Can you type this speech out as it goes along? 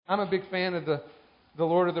I'm a big fan of the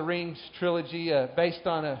Lord of the Rings trilogy, based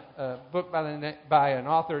on a book by an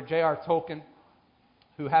author, J.R. Tolkien,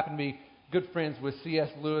 who happened to be good friends with C.S.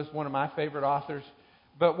 Lewis, one of my favorite authors.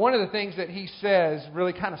 But one of the things that he says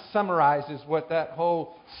really kind of summarizes what that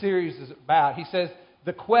whole series is about. He says,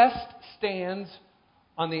 the quest stands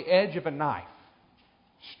on the edge of a knife.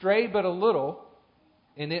 Stray but a little,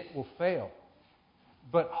 and it will fail.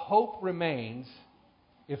 But hope remains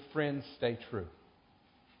if friends stay true.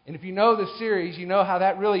 And if you know the series, you know how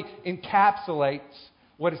that really encapsulates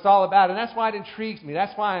what it's all about. And that's why it intrigues me.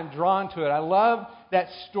 That's why I'm drawn to it. I love that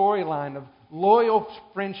storyline of loyal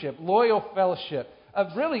friendship, loyal fellowship, of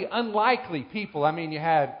really unlikely people. I mean, you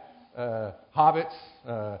had hobbits,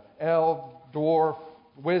 elf, dwarf,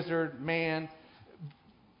 wizard, man,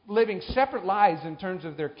 living separate lives in terms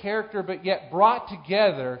of their character, but yet brought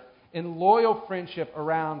together in loyal friendship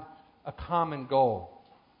around a common goal.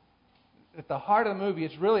 At the heart of the movie,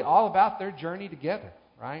 it's really all about their journey together,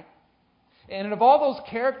 right? And of all those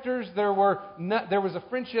characters, there was a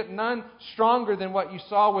friendship none stronger than what you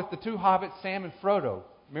saw with the two hobbits, Sam and Frodo.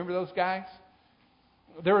 Remember those guys?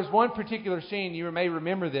 There was one particular scene, you may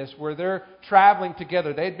remember this, where they're traveling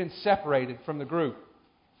together. They had been separated from the group,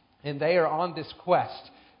 and they are on this quest.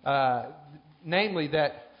 Namely,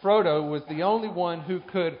 that Frodo was the only one who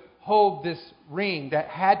could hold this ring that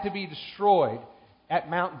had to be destroyed at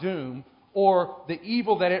Mount Doom, or the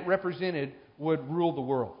evil that it represented would rule the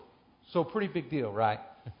world. So pretty big deal, right?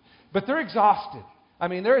 But they're exhausted. I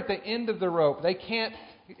mean, they're at the end of the rope. They can't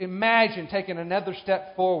imagine taking another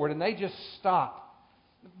step forward, and they just stop.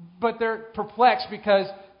 But they're perplexed because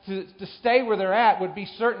to stay where they're at would be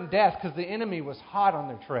certain death because the enemy was hot on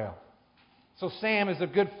their trail. So Sam, as a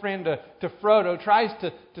good friend to Frodo, tries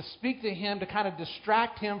to speak to him to kind of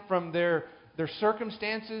distract him from their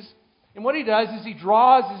circumstances. And what he does is he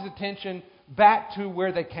draws his attention back to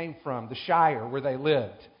where they came from, the Shire, where they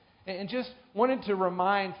lived. And just wanted to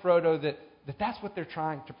remind Frodo that that's what they're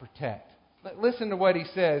trying to protect. Listen to what he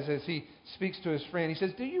says as he speaks to his friend. He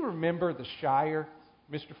says, "Do you remember the Shire,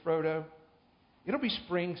 Mr. Frodo? It'll be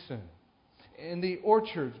spring soon, and the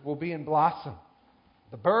orchards will be in blossom.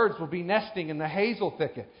 The birds will be nesting in the hazel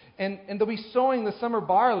thicket, and they'll be sowing the summer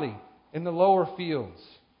barley in the lower fields.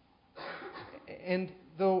 And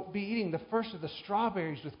they'll be eating the first of the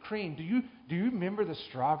strawberries with cream. Do you remember the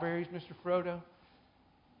strawberries, Mr. Frodo?"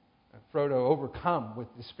 And Frodo, overcome with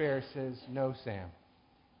despair, says, "No, Sam.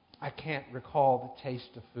 I can't recall the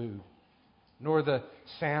taste of food, nor the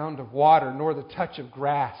sound of water, nor the touch of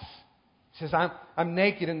grass." He says, I'm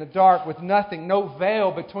naked in the dark with nothing, no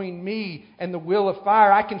veil between me and the will of fire.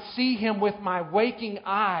 I can see him with my waking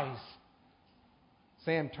eyes.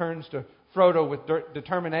 Sam turns to Frodo with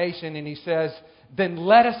determination and he says, "Then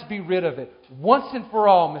let us be rid of it once and for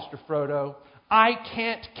all, Mr. Frodo. I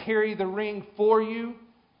can't carry the ring for you,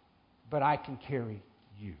 but I can carry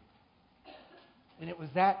you." And it was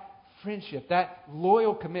that friendship, that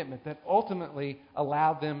loyal commitment that ultimately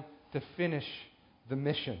allowed them to finish the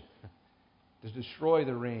mission, to destroy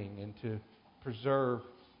the ring and to preserve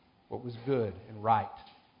what was good and right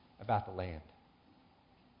about the land.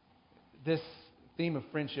 This theme of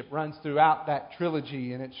friendship runs throughout that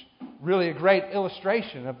trilogy, and it's really a great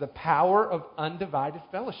illustration of the power of undivided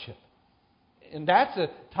fellowship. And that's a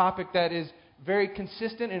topic that is very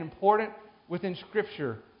consistent and important within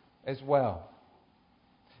Scripture as well.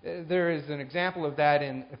 There is an example of that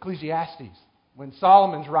in Ecclesiastes, when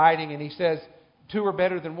Solomon's writing and he says, two are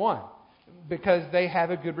better than one, because they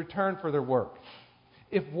have a good return for their work.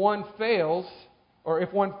 If one fails, or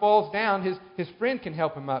if one falls down, his friend can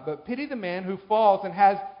help him up. But pity the man who falls and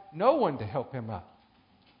has no one to help him up.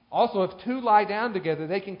 Also, if two lie down together,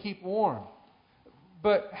 they can keep warm.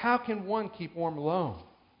 But how can one keep warm alone?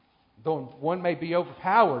 Though one may be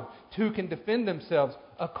overpowered, two can defend themselves.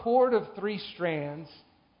 A cord of 3 strands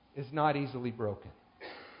is not easily broken.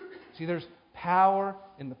 See, there's power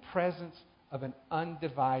in the presence of an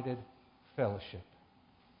undivided fellowship.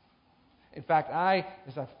 In fact,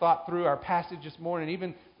 as I've thought through our passage this morning,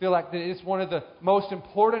 even feel like that it's one of the most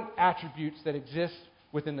important attributes that exist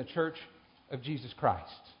within the church of Jesus Christ.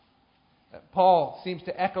 Paul seems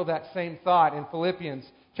to echo that same thought in Philippians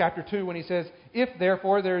chapter 2 when he says, "If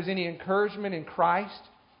therefore there is any encouragement in Christ,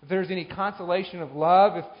 if there's any consolation of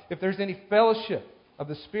love, if there's any fellowship of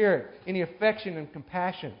the Spirit, any affection and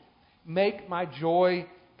compassion, make my joy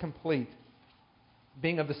complete,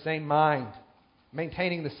 being of the same mind,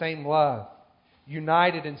 maintaining the same love,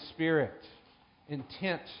 united in spirit,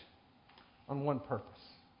 intent on one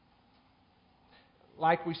purpose."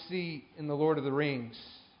 Like we see in the Lord of the Rings,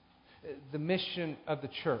 the mission of the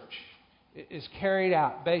church is carried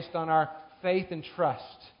out based on our faith and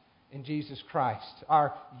trust in Jesus Christ,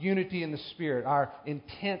 our unity in the Spirit, our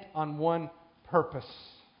intent on one purpose.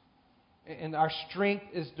 And our strength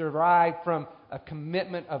is derived from a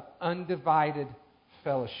commitment of undivided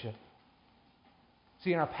fellowship.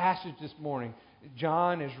 See, in our passage this morning,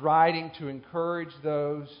 John is writing to encourage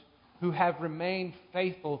those who have remained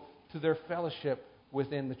faithful to their fellowship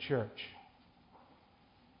within the church.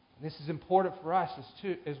 This is important for us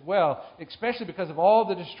as well, especially because of all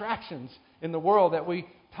the distractions in the world that we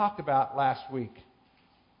talked about last week.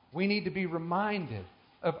 We need to be reminded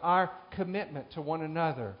of our commitment to one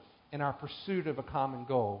another in our pursuit of a common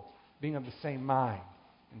goal, being of the same mind,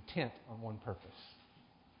 intent on one purpose.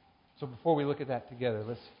 So before we look at that together,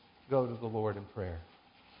 let's go to the Lord in prayer.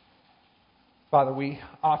 Father, we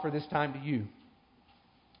offer this time to you.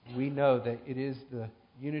 We know that it is the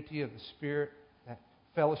unity of the Spirit, that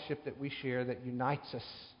fellowship that we share, that unites us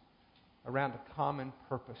around a common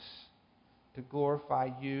purpose to glorify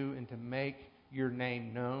you and to make your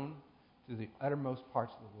name known to the uttermost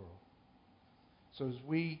parts of the world. So as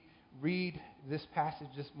we read this passage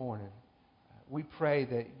this morning, we pray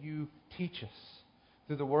that you teach us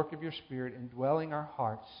through the work of your Spirit, indwelling our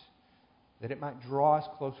hearts, that it might draw us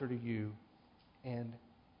closer to you and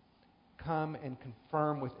come and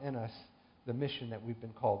confirm within us the mission that we've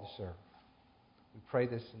been called to serve. We pray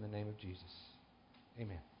this in the name of Jesus.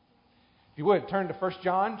 Amen. If you would, turn to 1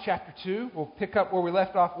 John chapter 2. We'll pick up where we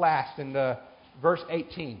left off last in verse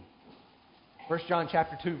 18. 1 John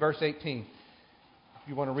chapter 2, verse 18. If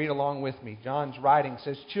you want to read along with me. John's writing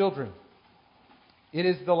says, "Children, it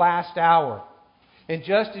is the last hour. And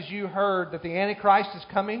just as you heard that the Antichrist is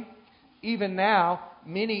coming, even now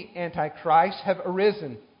many Antichrists have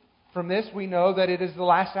arisen. From this we know that it is the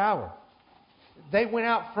last hour. They went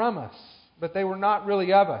out from us, but they were not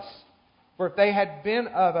really of us. For if they had been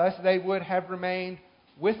of us, they would have remained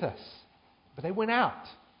with us. But they went out,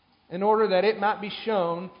 in order that it might be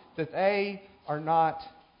shown that they are not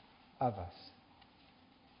of us."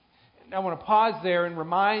 Now, I want to pause there and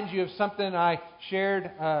remind you of something I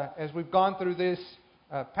shared as we've gone through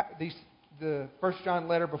the 1 John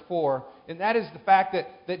letter before. And that is the fact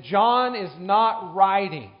that John is not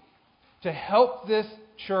writing to help this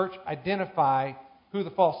church identify who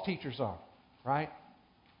the false teachers are. Right?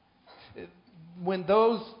 When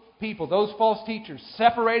those people, those false teachers,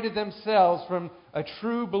 separated themselves from a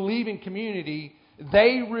true believing community,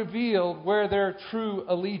 they revealed where their true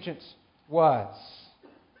allegiance was.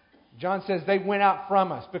 John says they went out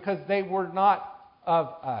from us because they were not of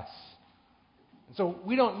us. And so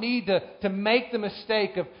we don't need to make the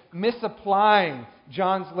mistake of misapplying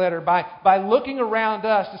John's letter by looking around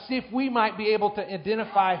us to see if we might be able to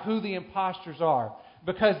identify who the imposters are,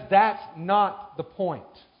 because that's not the point.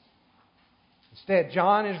 Instead,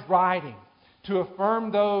 John is writing to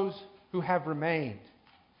affirm those who have remained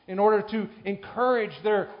in order to encourage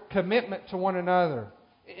their commitment to one another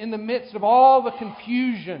in the midst of all the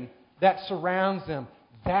confusion that surrounds them.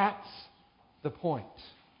 That's the point.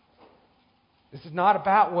 This is not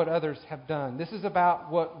about what others have done. This is about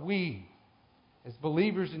what we, as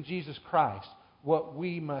believers in Jesus Christ, what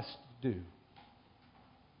we must do.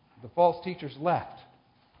 The false teachers left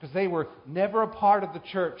because they were never a part of the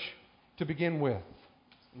church to begin with.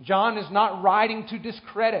 John is not writing to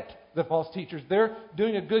discredit the false teachers. They're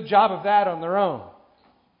doing a good job of that on their own.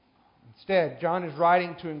 Instead, John is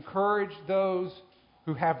writing to encourage those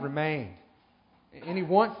who have remained. And he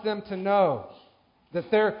wants them to know that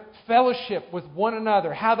their fellowship with one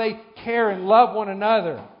another, how they care and love one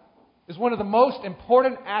another, is one of the most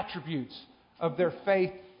important attributes of their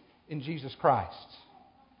faith in Jesus Christ.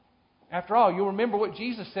 After all, you'll remember what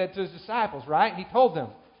Jesus said to His disciples, right? He told them,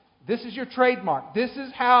 this is your trademark. This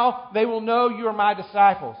is how they will know you are my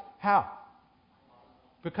disciples. How?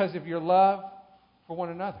 Because of your love for one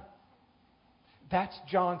another. That's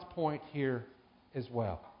John's point here as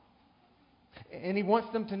well. And he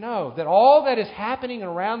wants them to know that all that is happening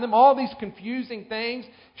around them, all these confusing things,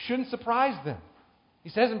 shouldn't surprise them. He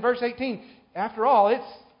says in verse 18, after all, it's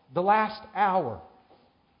the last hour.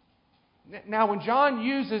 Now, when John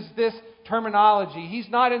uses this terminology, he's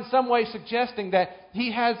not in some way suggesting that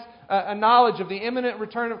he has a knowledge of the imminent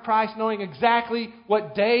return of Christ, knowing exactly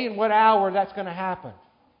what day and what hour that's going to happen.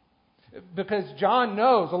 Because John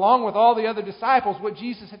knows, along with all the other disciples, what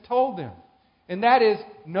Jesus had told them. And that is,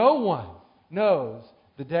 no one knows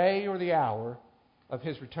the day or the hour of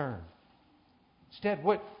His return. Instead,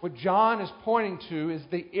 what John is pointing to is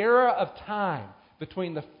the era of time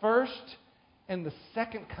between the first and the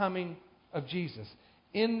second coming of Jesus.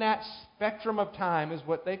 In that spectrum of time is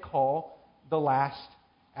what they call the last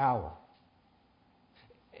hour.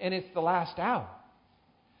 And it's the last hour.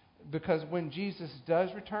 Because when Jesus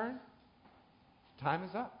does return, time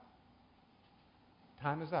is up.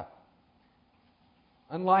 Time is up.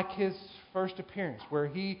 Unlike his first appearance, where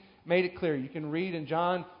he made it clear. You can read in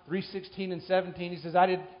John 3:16 and 17, he says, I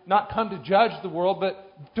did not come to judge the world,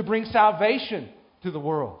 but to bring salvation to the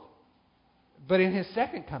world. But in his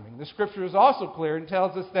second coming, the Scripture is also clear and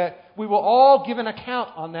tells us that we will all give an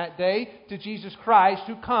account on that day to Jesus Christ,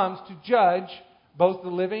 who comes to judge both the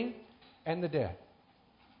living and the dead.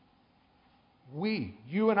 We,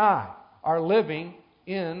 you and I, are living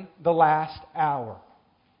in the last hour.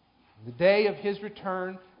 The day of his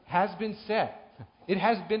return has been set. It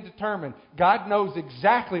has been determined. God knows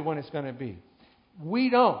exactly when it's going to be. We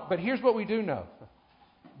don't. But here's what we do know.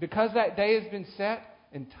 Because that day has been set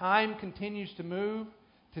and time continues to move,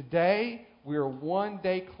 today we are one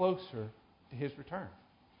day closer to his return.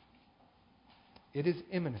 It is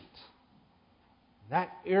imminent.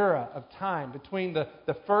 That era of time between the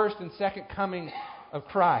first and second coming of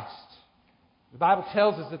Christ. The Bible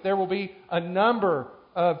tells us that there will be a number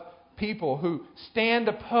of people who stand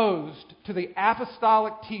opposed to the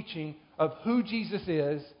apostolic teaching of who Jesus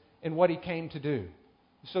is and what he came to do.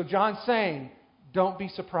 So John's saying, don't be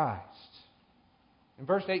surprised. In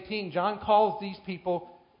verse 18, John calls these people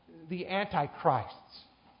the Antichrists.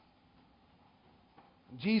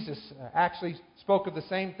 Jesus actually spoke of the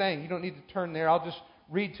same thing. You don't need to turn there. I'll just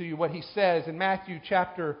read to you what he says in Matthew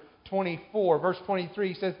chapter 24, verse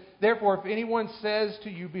 23. He says, therefore, if anyone says to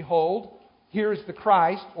you, behold, here is the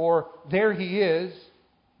Christ, or there he is,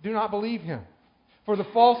 do not believe him. For the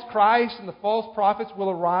false Christ and the false prophets will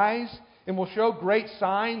arise and will show great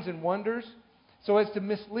signs and wonders, so as to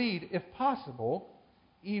mislead, if possible,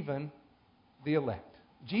 even the elect.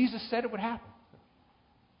 Jesus said it would happen.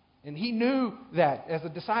 And he knew that as a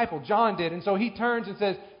disciple. John did. And so he turns and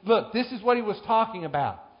says, look, this is what he was talking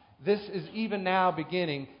about. This is even now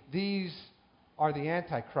beginning. These are the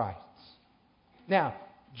Antichrists. Now,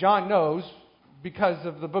 John knows, because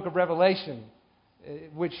of the book of Revelation,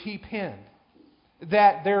 which he penned,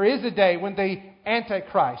 that there is a day when the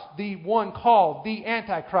Antichrist, the one called the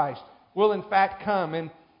Antichrist, will in fact come.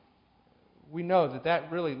 And we know that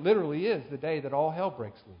that really literally is the day that all hell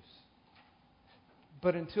breaks loose.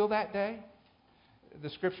 But until that day, the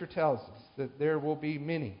Scripture tells us that there will be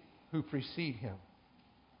many who precede him,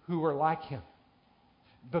 who are like him,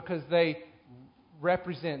 because they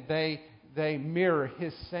represent, they mirror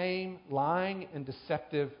his same lying and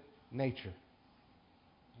deceptive nature.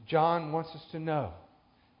 John wants us to know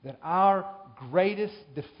that our greatest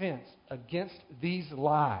defense against these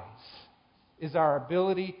lies is our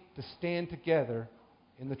ability to stand together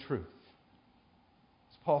in the truth.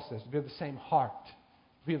 As Paul says, to be of the same heart,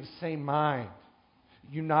 to be of the same mind,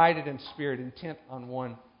 united in spirit, intent on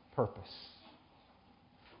one purpose.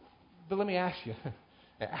 But let me ask you,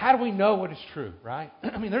 how do we know what is true, right?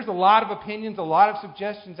 I mean, there's a lot of opinions, a lot of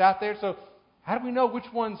suggestions out there, so how do we know which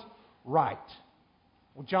one's right?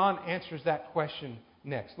 Well, John answers that question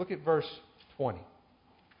next. Look at verse 20. It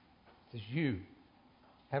says, you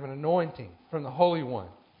have an anointing from the Holy One,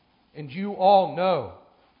 and you all know.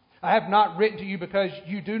 I have not written to you because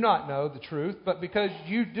you do not know the truth, but because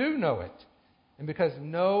you do know it, and because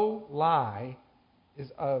no lie is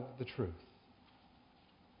of the truth.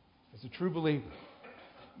 As a true believer,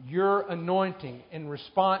 your anointing in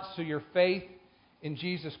response to your faith in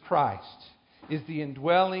Jesus Christ is the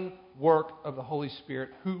indwelling work of the Holy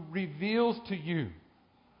Spirit, who reveals to you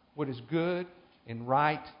what is good and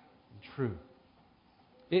right and true.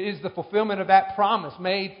 It is the fulfillment of that promise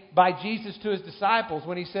made by Jesus to his disciples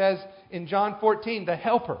when he says in John 14, the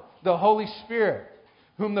Helper, the Holy Spirit,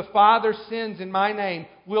 whom the Father sends in my name,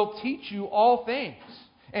 will teach you all things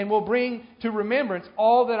and will bring to remembrance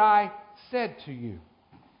all that I said to you.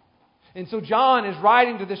 And so John is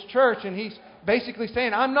writing to this church and he's basically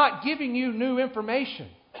saying, I'm not giving you new information.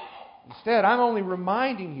 Instead, I'm only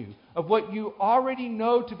reminding you of what you already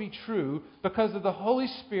know to be true because of the Holy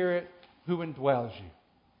Spirit who indwells you.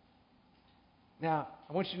 Now,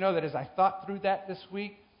 I want you to know that as I thought through that this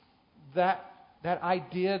week, that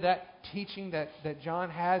idea, that teaching that John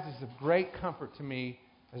has is of great comfort to me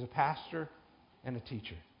as a pastor and a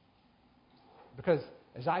teacher. Because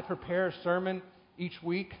as I prepare a sermon each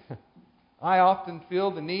week, I often feel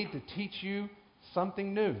the need to teach you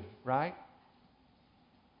something new, right?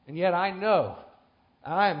 And yet I know,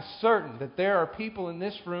 I am certain that there are people in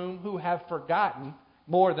this room who have forgotten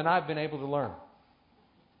more than I've been able to learn.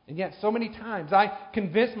 And yet so many times I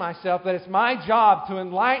convince myself that it's my job to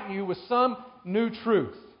enlighten you with some new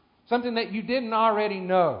truth, something that you didn't already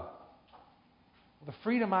know. The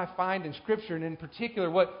freedom I find in Scripture, and in particular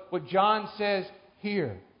what John says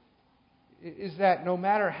here, is that no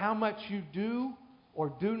matter how much you do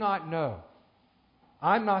or do not know,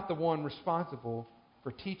 I'm not the one responsible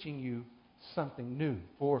for teaching you something new,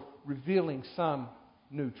 for revealing some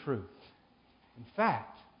new truth. In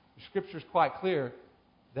fact, the Scripture is quite clear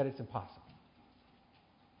that it's impossible.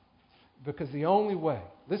 Because the only way,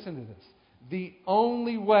 listen to this, the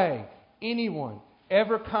only way anyone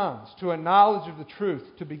ever comes to a knowledge of the truth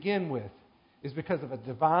to begin with is because of a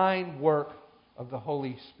divine work of the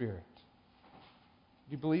Holy Spirit.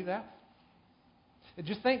 Do you believe that? And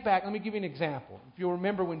just think back. Let me give you an example. If you'll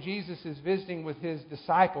remember when Jesus is visiting with His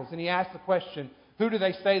disciples and He asks the question, who do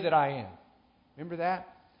they say that I am? Remember that?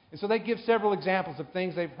 And so they give several examples of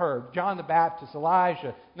things they've heard. John the Baptist, Elijah,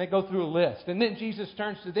 and they go through a list. And then Jesus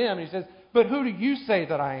turns to them and He says, but who do you say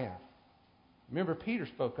that I am? Remember Peter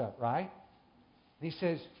spoke up, right? And he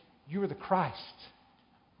says, you are the Christ,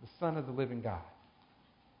 the Son of the living God.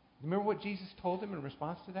 Remember what Jesus told him in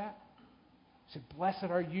response to that? He said, blessed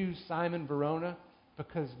are you, Simon Barjona,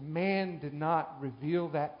 because man did not reveal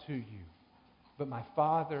that to you, but my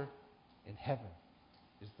Father in heaven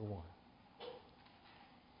is the one.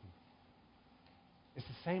 It's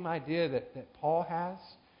the same idea that Paul has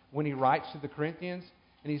when he writes to the Corinthians,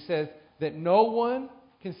 and he says that no one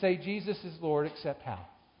can say Jesus is Lord except how?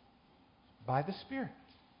 By the Spirit.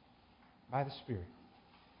 By the Spirit.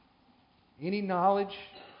 Any knowledge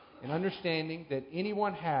and understanding that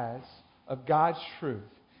anyone has of God's truth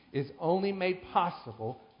is only made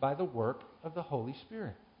possible by the work of the Holy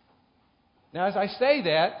Spirit. Now, as I say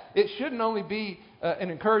that, it shouldn't only be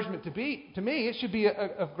an encouragement to me. It should be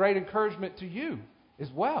of great encouragement to you as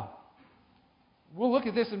well. We'll look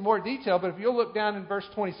at this in more detail, but if you'll look down in verse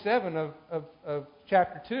 27 of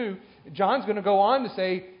chapter 2, John's going to go on to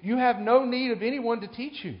say, you have no need of anyone to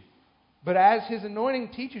teach you, but as His anointing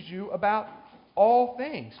teaches you about all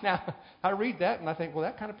things. Now, I read that and I think, well,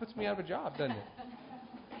 that kind of puts me out of a job, doesn't it?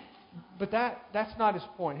 But that's not his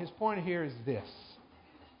point. His point here is this.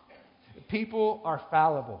 People are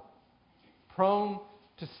fallible, prone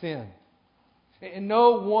to sin. And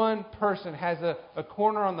no one person has a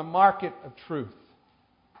corner on the market of truth.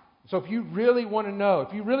 So if you really want to know,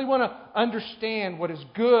 if you really want to understand what is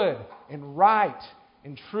good and right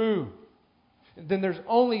and true, then there's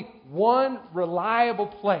only one reliable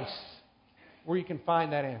place where you can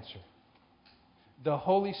find that answer. The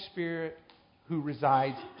Holy Spirit who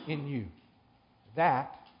resides in you.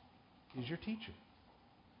 That is your teacher.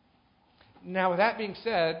 Now, with that being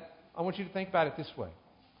said, I want you to think about it this way.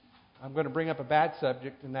 I'm going to bring up a bad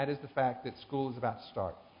subject, and that is the fact that school is about to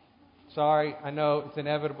start. Sorry, I know it's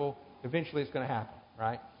inevitable. Eventually it's going to happen,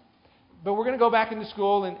 right? But we're going to go back into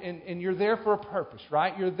school, and you're there for a purpose,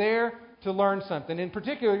 right? You're there to learn something. In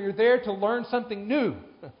particular, you're there to learn something new,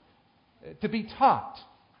 to be taught.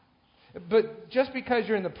 But just because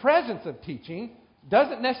you're in the presence of teaching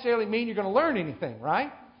doesn't necessarily mean you're going to learn anything,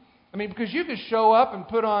 right? I mean, because you could show up and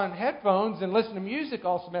put on headphones and listen to music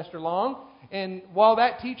all semester long, and while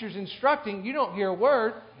that teacher's instructing, you don't hear a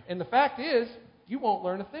word, and the fact is, you won't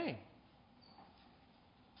learn a thing.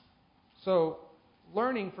 So,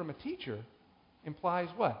 learning from a teacher implies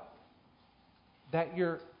what? That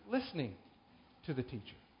you're listening to the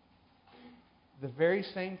teacher. The very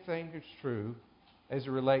same thing is true as it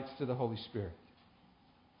relates to the Holy Spirit.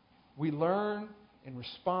 We learn in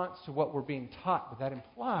response to what we're being taught, but that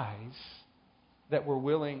implies that we're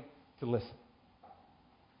willing to listen.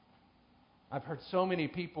 I've heard so many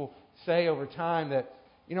people say over time that,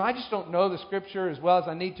 I just don't know the Scripture as well as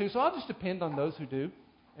I need to, so I'll just depend on those who do,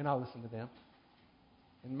 and I'll listen to them.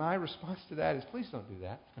 And my response to that is, please don't do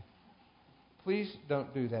that. Please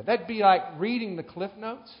don't do that. That'd be like reading the Cliff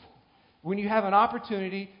Notes when you have an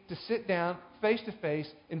opportunity to sit down face to face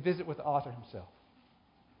and visit with the author himself.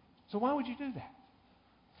 So why would you do that?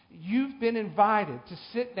 You've been invited to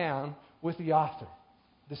sit down with the author,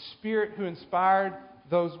 the Spirit who inspired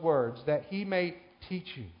those words, that He may teach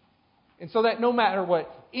you. And so that no matter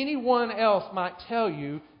what anyone else might tell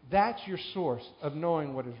you, that's your source of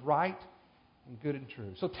knowing what is right and good and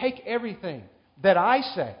true. So take everything that I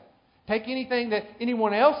say, take anything that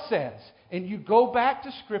anyone else says, and you go back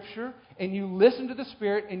to Scripture and you listen to the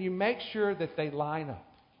Spirit and you make sure that they line up.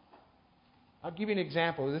 I'll give you an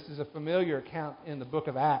example. This is a familiar account in the book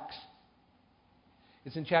of Acts.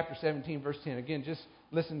 It's in chapter 17, verse 10. Again, just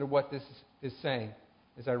listen to what this is saying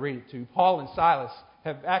as I read it to you. Paul and Silas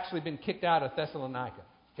have actually been kicked out of Thessalonica.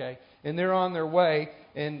 Okay? And they're on their way,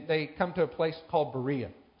 and they come to a place called Berea.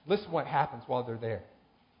 Listen to what happens while they're there.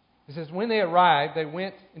 It says, when they arrived, they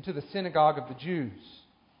went into the synagogue of the Jews.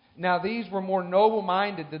 Now these were more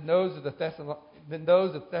noble-minded than those of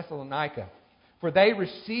Thessalonica, for they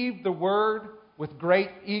received the word with great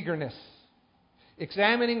eagerness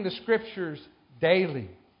examining the Scriptures daily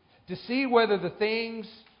to see whether the things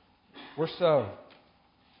were so.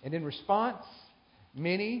 And in response,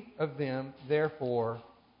 many of them, therefore,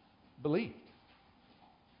 believed.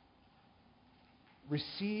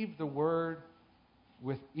 Receive the Word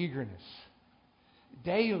with eagerness.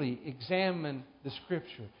 Daily examine the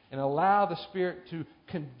Scripture and allow the Spirit to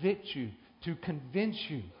convict you, to convince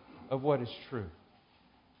you of what is true.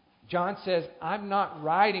 John says, I'm not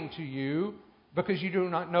writing to you because you do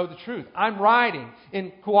not know the truth. I'm writing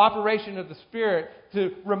in cooperation of the Spirit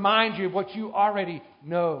to remind you of what you already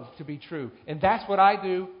know to be true. And that's what I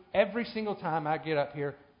do every single time I get up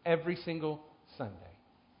here, every single Sunday.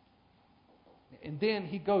 And then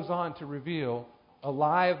he goes on to reveal a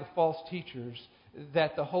lie of the false teachers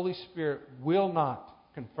that the Holy Spirit will not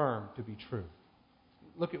confirm to be true.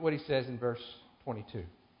 Look at what he says in verse 22.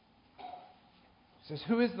 He says,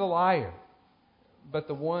 "Who is the liar but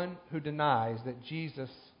the one who denies that Jesus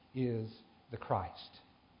is the Christ?"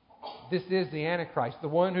 This is the Antichrist, the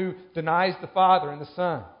one who denies the Father and the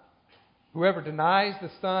Son. Whoever denies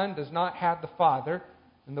the Son does not have the Father,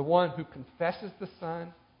 and the one who confesses the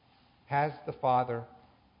Son has the Father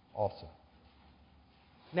also.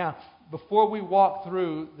 Now, before we walk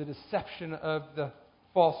through the deception of the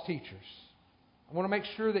false teachers, I want to make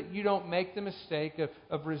sure that you don't make the mistake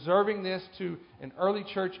of reserving this to an early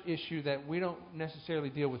church issue that we don't necessarily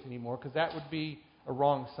deal with anymore, because that would be a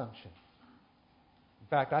wrong assumption. In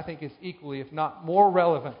fact, I think it's equally, if not more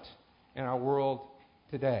relevant in our world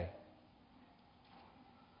today.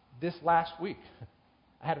 This last week,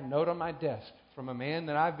 I had a note on my desk from a man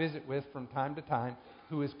that I visit with from time to time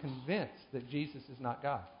who is convinced that Jesus is not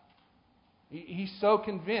God. He's so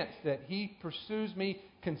convinced that he pursues me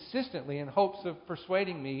consistently in hopes of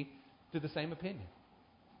persuading me to the same opinion.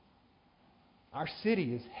 Our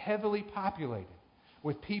city is heavily populated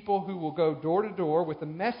with people who will go door to door with a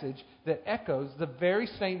message that echoes the very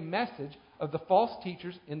same message of the false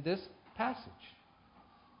teachers in this passage.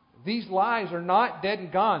 These lies are not dead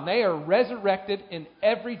and gone. They are resurrected in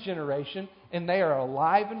every generation, and they are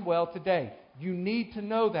alive and well today. You need to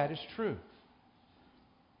know that is true.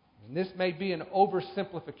 And this may be an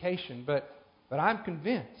oversimplification, but I'm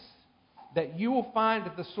convinced that you will find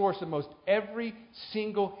at the source of most every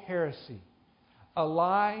single heresy a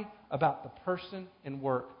lie about the person and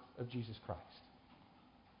work of Jesus Christ.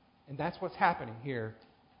 And that's what's happening here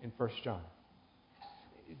in 1 John.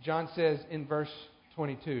 John says in verse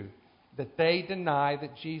 22 that they deny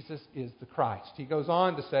that Jesus is the Christ. He goes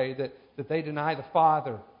on to say that they deny the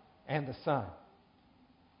Father and the Son.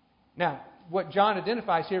 Now, what John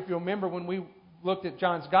identifies here, if you remember when we looked at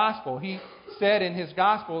John's Gospel, he said in his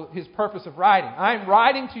Gospel his purpose of writing. I'm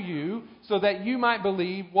writing to you so that you might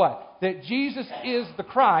believe what? That Jesus is the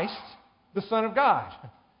Christ, the Son of God.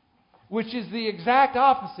 Which is the exact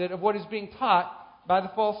opposite of what is being taught by the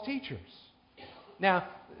false teachers. Now,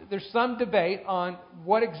 there's some debate on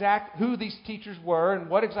who these teachers were and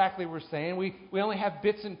what exactly we're saying. We only have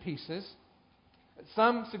bits and pieces.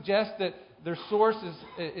 Some suggest that their source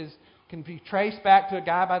can be traced back to a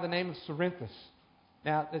guy by the name of Cerinthus.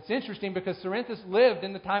 Now, that's interesting because Cerinthus lived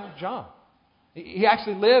in the time of John. He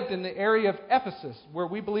actually lived in the area of Ephesus, where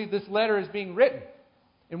we believe this letter is being written.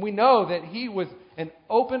 And we know that he was an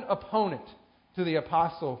open opponent to the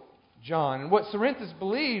Apostle John. And what Cerinthus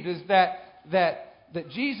believed is that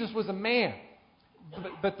Jesus was a man,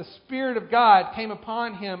 but the Spirit of God came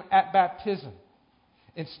upon him at baptism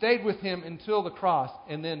and stayed with him until the cross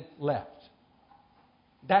and then left.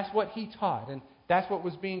 That's what he taught, and that's what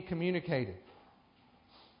was being communicated.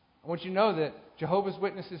 I want you to know that Jehovah's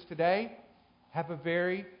Witnesses today have a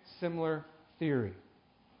very similar theory.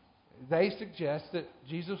 They suggest that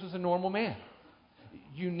Jesus was a normal man,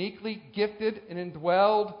 uniquely gifted and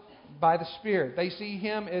indwelled by the Spirit. They see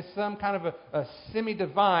him as some kind of a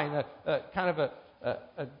semi-divine, a kind of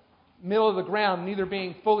a middle of the ground, neither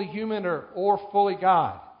being fully human or fully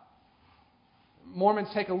God. Mormons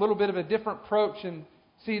take a little bit of a different approach and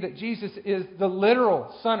see that Jesus is the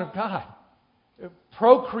literal Son of God,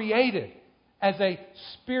 procreated as a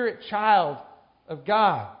spirit child of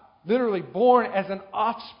God, literally born as an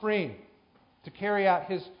offspring to carry out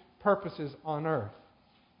his purposes on earth.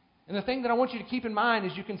 And the thing that I want you to keep in mind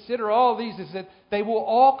as you consider all these is that they will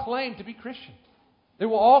all claim to be Christian. They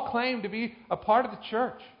will all claim to be a part of the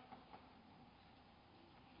church.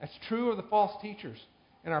 That's true of the false teachers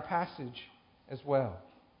in our passage as well.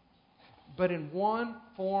 But in one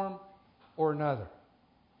form or another,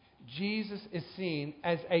 Jesus is seen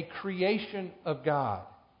as a creation of God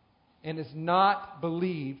and is not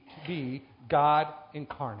believed to be God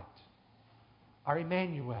incarnate. Our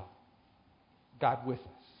Emmanuel, God with us.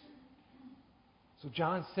 So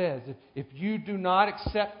John says, if you do not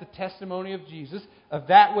accept the testimony of Jesus, of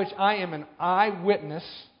that which I am an eyewitness,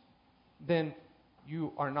 then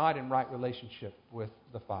you are not in right relationship with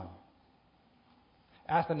the Father.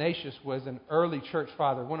 Athanasius was an early church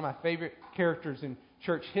father, one of my favorite characters in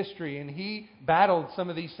church history, and he battled some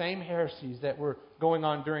of these same heresies that were going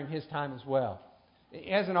on during his time as well.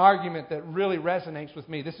 He has an argument that really resonates with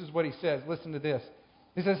me. This is what he says. Listen to this.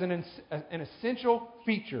 He says, an essential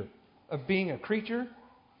feature of being a creature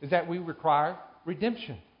is that we require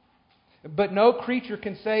redemption. But no creature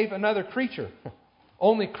can save another creature.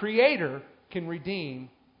 Only Creator can redeem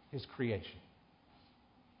His creation.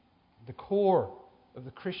 The core of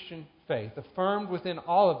the Christian faith, affirmed within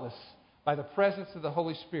all of us by the presence of the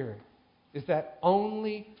Holy Spirit, is that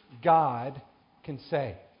only God can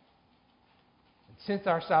save. And since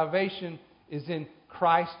our salvation is in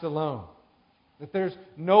Christ alone, that there's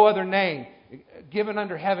no other name given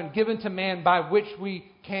under heaven, given to man by which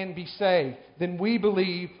we can be saved, then we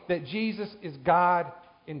believe that Jesus is God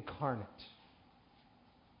incarnate.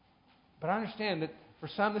 But I understand that for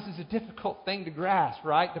some this is a difficult thing to grasp,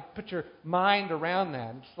 right? To put your mind around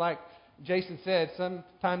that. It's like Jason said,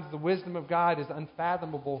 sometimes the wisdom of God is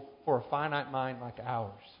unfathomable for a finite mind like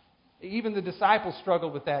ours. Even the disciples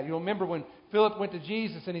struggled with that. You'll remember when Philip went to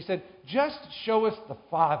Jesus and he said, "Just show us the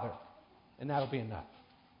Father, and that'll be enough."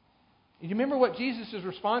 And you remember what Jesus'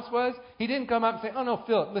 response was? He didn't come up and say, "Oh no,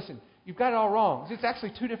 Philip, listen, you've got it all wrong. It's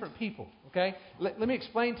actually two different people, okay? Let me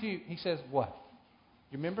explain to you." He says, "What?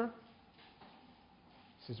 You remember?"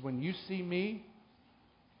 He says, "When you see me,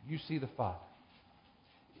 you see the Father."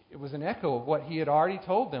 It was an echo of what he had already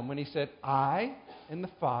told them when he said, "I and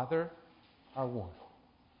the Father are one."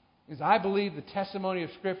 Because I believe the testimony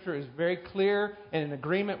of Scripture is very clear and in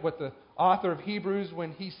agreement with the author of Hebrews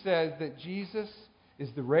when he says that Jesus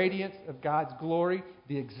is the radiance of God's glory,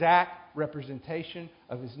 the exact representation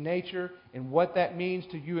of His nature. And what that means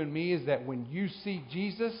to you and me is that when you see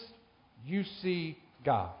Jesus, you see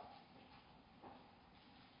God.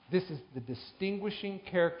 This is the distinguishing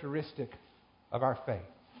characteristic of our faith.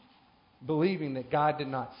 Believing that God did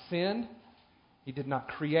not sin, He did not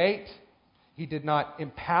create, He did not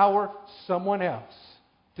empower someone else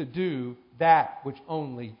to do that which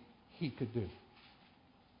only He could do.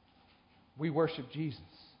 We worship Jesus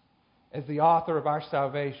as the author of our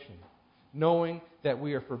salvation, knowing that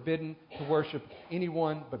we are forbidden to worship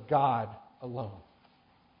anyone but God alone.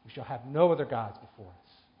 We shall have no other gods before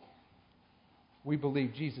us. We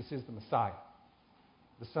believe Jesus is the Messiah,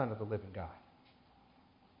 the Son of the living God.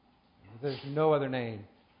 There's no other name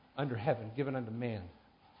under heaven given unto men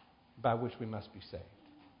by which we must be saved.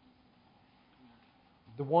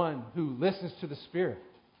 The one who listens to the Spirit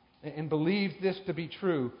and believes this to be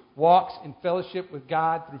true walks in fellowship with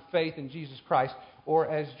God through faith in Jesus Christ, or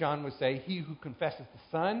as John would say, he who confesses the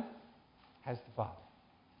Son has the Father.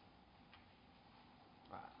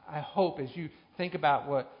 I hope as you think about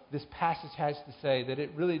what this passage has to say that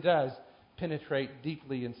it really does penetrate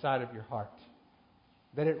deeply inside of your heart.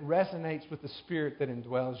 That it resonates with the Spirit that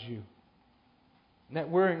indwells you. And that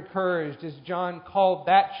we're encouraged, as John called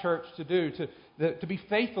that church to do, to be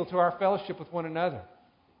faithful to our fellowship with one another.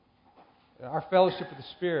 Our fellowship with the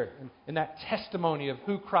Spirit and that testimony of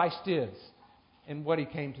who Christ is and what He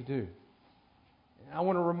came to do. And I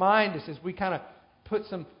want to remind us as we kind of put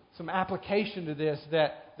some application to this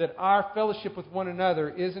that our fellowship with one another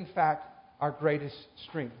is in fact our greatest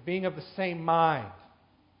strength. Being of the same mind,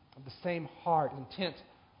 of the same heart, intent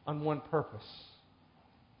on one purpose.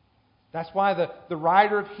 That's why the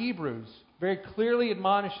writer of Hebrews very clearly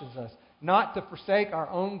admonishes us not to forsake our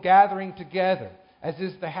own gathering together, as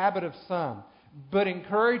is the habit of some, but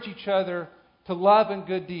encourage each other to love and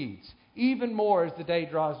good deeds, even more as the day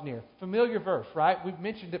draws near. Familiar verse, right? We've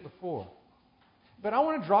mentioned it before. But I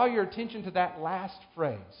want to draw your attention to that last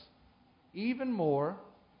phrase, even more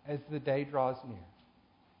as the day draws near.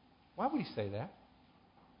 Why would he say that?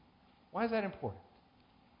 Why is that important?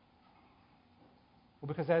 Well,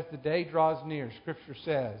 because as the day draws near, Scripture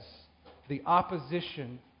says, the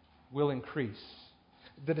opposition will increase.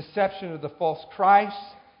 The deception of the false Christ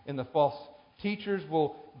and the false teachers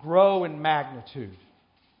will grow in magnitude.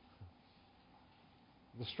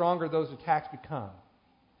 The stronger those attacks become,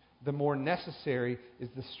 the more necessary is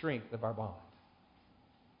the strength of our bond.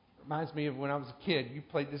 It reminds me of when I was a kid. You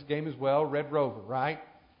played this game as well, Red Rover, right?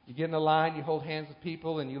 You get in a line, you hold hands with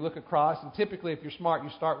people, and you look across. And typically, if you're smart, you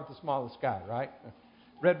start with the smallest guy, right?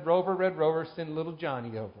 Red Rover, send little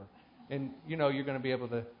Johnny over. And you know you're going to be able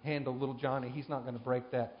to handle little Johnny. He's not going to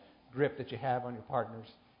break that grip that you have on your partners.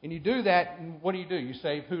 And you do that, and what do? You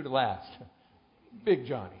save who to last? Big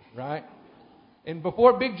Johnny, right? And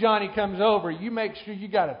before Big Johnny comes over, you make sure you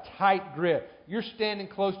got a tight grip. You're standing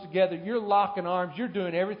close together. You're locking arms. You're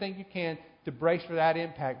doing everything you can to brace for that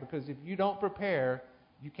impact, because if you don't prepare,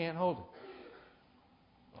 you can't hold it.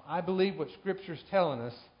 Well, I believe what Scripture's telling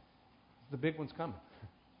us is the big one's coming.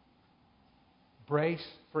 Brace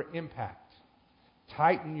for impact.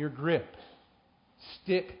 Tighten your grip.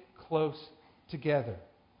 Stick close together.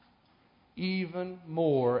 Even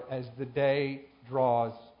more as the day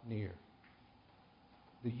draws near.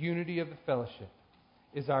 The unity of the fellowship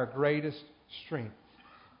is our greatest strength.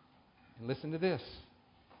 And listen to this.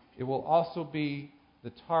 It will also be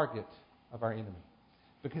the target of our enemy.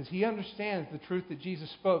 Because he understands the truth that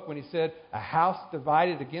Jesus spoke when he said, a house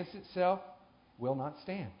divided against itself will not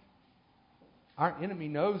stand. Our enemy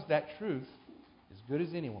knows that truth as good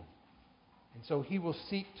as anyone. And so he will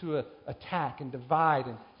seek to attack and divide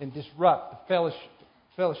and disrupt the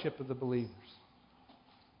fellowship of the believers.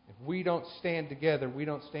 If we don't stand together, we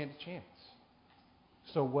don't stand a chance.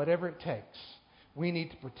 So whatever it takes, we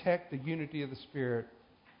need to protect the unity of the Spirit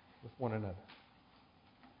with one another.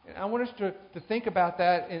 And I want us to think about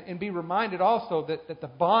that and be reminded also that the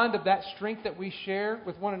bond of that strength that we share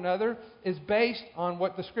with one another is based on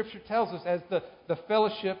what the Scripture tells us as the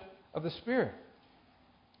fellowship of the Spirit.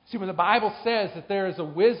 See, when the Bible says that there is a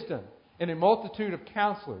wisdom and a multitude of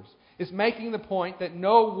counselors, it's making the point that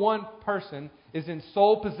no one person is in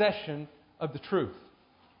sole possession of the truth.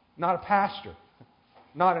 Not a pastor,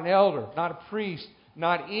 not an elder, not a priest,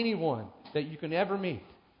 not anyone that you can ever meet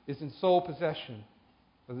is in sole possession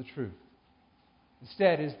of the truth.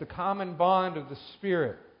 Instead, it is the common bond of the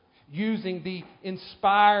Spirit, using the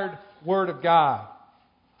inspired Word of God,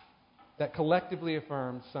 that collectively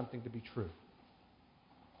affirms something to be true.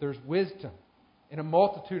 There's wisdom in a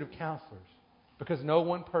multitude of counselors because no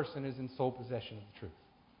one person is in sole possession of the truth.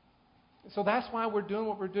 So that's why we're doing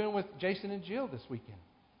what we're doing with Jason and Jill this weekend.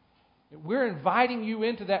 We're inviting you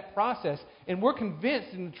into that process, and we're convinced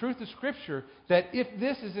in the truth of Scripture that if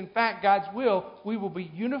this is in fact God's will, we will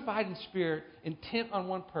be unified in spirit, intent on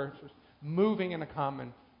one purpose, moving in a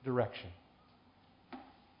common direction.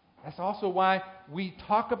 That's also why we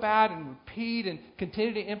talk about and repeat and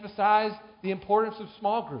continue to emphasize the importance of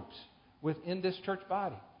small groups within this church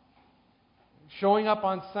body. Showing up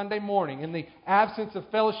on Sunday morning in the absence of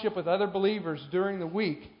fellowship with other believers during the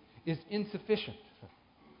week is insufficient.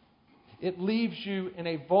 It leaves you in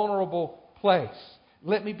a vulnerable place.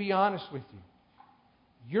 Let me be honest with you.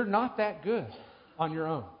 You're not that good on your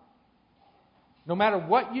own. No matter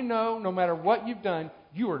what you know, no matter what you've done,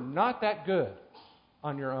 you are not that good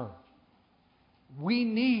on your own. We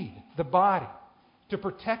need the body to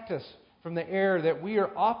protect us from the error that we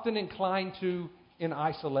are often inclined to in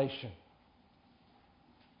isolation.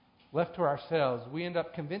 Left to ourselves, we end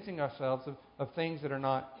up convincing ourselves of things that are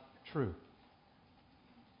not true.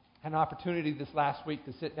 I had an opportunity this last week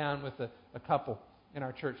to sit down with a couple in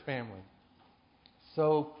our church family.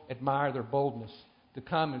 So admire their boldness to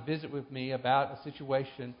come and visit with me about a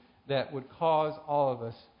situation that would cause all of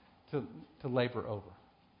us to labor over.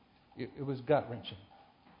 It was gut-wrenching.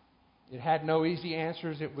 It had no easy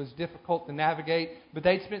answers. It was difficult to navigate. But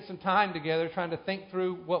they'd spent some time together trying to think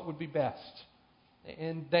through what would be best.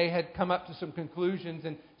 And they had come up to some conclusions.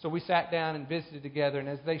 And so we sat down and visited together. And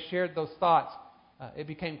as they shared those thoughts, it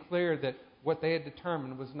became clear that what they had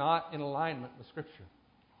determined was not in alignment with Scripture.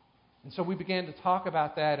 And so we began to talk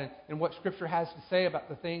about that and what Scripture has to say about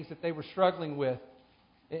the things that they were struggling with.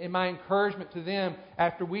 And my encouragement to them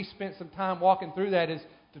after we spent some time walking through that is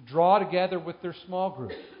to draw together with their small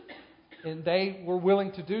group. And they were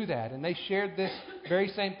willing to do that. And they shared this very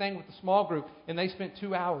same thing with the small group. And they spent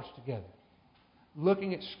 2 hours together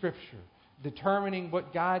looking at Scripture, determining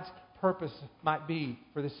what God's purpose might be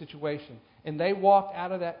for this situation. And they walked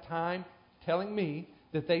out of that time telling me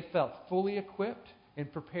that they felt fully equipped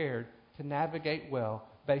and prepared to navigate well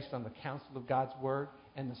based on the counsel of God's Word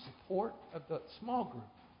and the support of the small group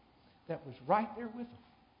that was right there with them.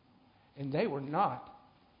 And they were not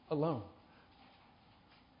alone.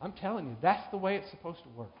 I'm telling you, that's the way it's supposed to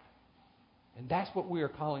work. And that's what we are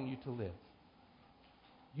calling you to live.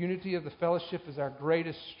 Unity of the fellowship is our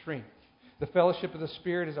greatest strength. The fellowship of the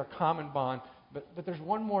Spirit is our common bond. But there's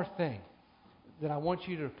one more thing that I want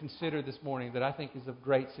you to consider this morning that I think is of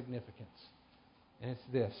great significance. And it's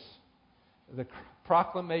this. The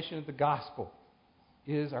proclamation of the gospel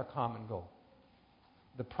is our common goal.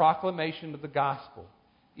 The proclamation of the gospel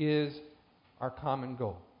is our common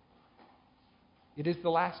goal. It is the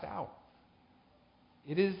last hour.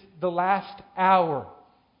 It is the last hour.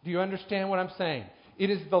 Do you understand what I'm saying? It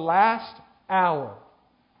is the last hour.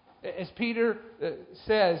 As Peter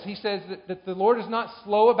says, he says that the Lord is not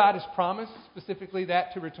slow about His promise, specifically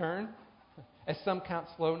that to return, as some count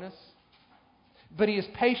slowness. But He is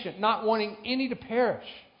patient, not wanting any to perish,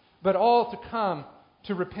 but all to come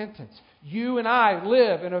to repentance. You and I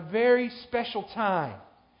live in a very special time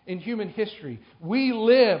in human history. We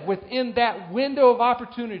live within that window of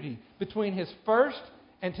opportunity between His first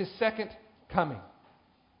and His second coming.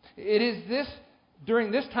 It is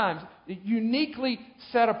during this time, uniquely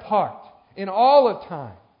set apart in all of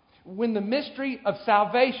time, when the mystery of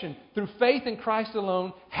salvation through faith in Christ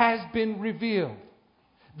alone has been revealed.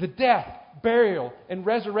 The death, burial, and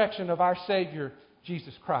resurrection of our Savior,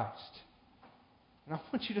 Jesus Christ. And I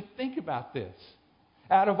want you to think about this.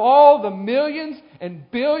 Out of all the millions and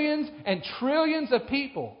billions and trillions of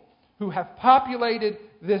people who have populated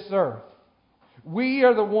this earth, we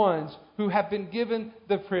are the ones who have been given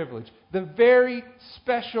the privilege, the very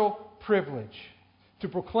special privilege, to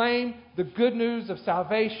proclaim the good news of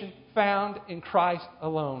salvation found in Christ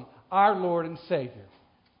alone, our Lord and Savior,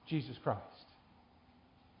 Jesus Christ.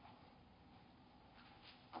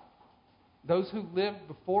 Those who lived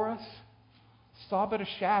before us saw but a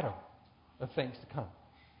shadow of things to come.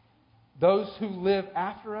 Those who live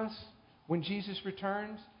after us, when Jesus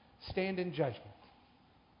returns, stand in judgment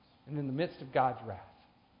and in the midst of God's wrath.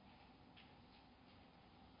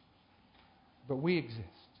 But we exist.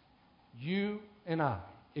 You and I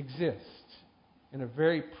exist in a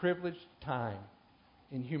very privileged time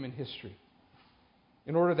in human history,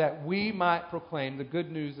 in order that we might proclaim the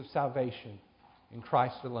good news of salvation in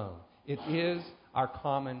Christ alone. It is our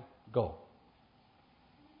common goal.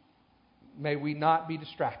 May we not be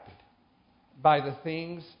distracted by the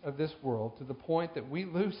things of this world to the point that we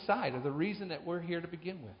lose sight of the reason that we're here to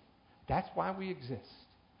begin with. That's why we exist.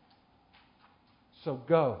 So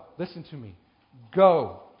go, listen to me,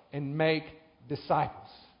 go and make disciples,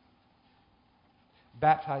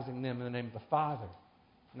 baptizing them in the name of the Father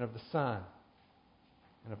and of the Son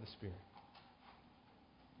and of the Spirit.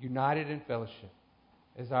 United in fellowship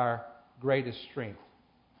is our greatest strength.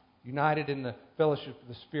 United in the fellowship of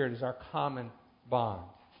the Spirit is our common bond.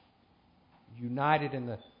 United in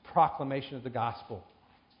the proclamation of the gospel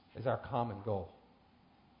is our common goal.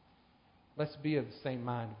 Let's be of the same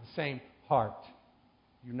mind, of the same heart,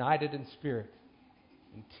 united in spirit,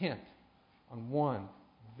 intent on one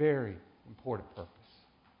very important purpose.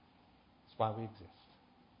 That's why we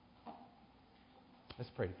exist.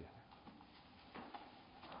 Let's pray together.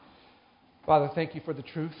 Father, thank you for the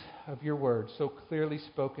truth of your word, so clearly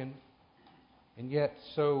spoken and yet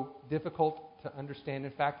so difficult to understand,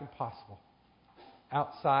 in fact impossible,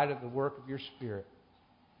 outside of the work of your Spirit,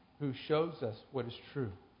 who shows us what is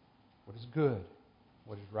true, what is good,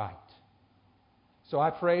 what is right. So I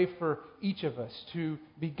pray for each of us to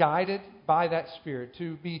be guided by that Spirit,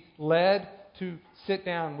 to be led to sit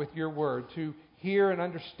down with your word, to hear and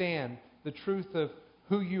understand the truth of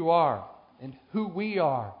who you are and who we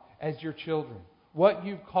are as your children, what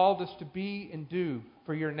you've called us to be and do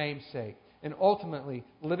for your name's sake, and ultimately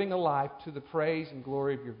living a life to the praise and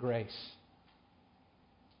glory of your grace.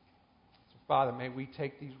 So, Father, may we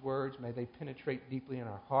take these words, may they penetrate deeply in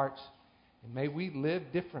our hearts, and may we live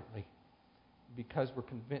differently because we're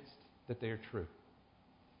convinced that they are true.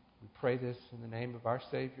 We pray this in the name of our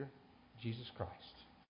Savior, Jesus Christ.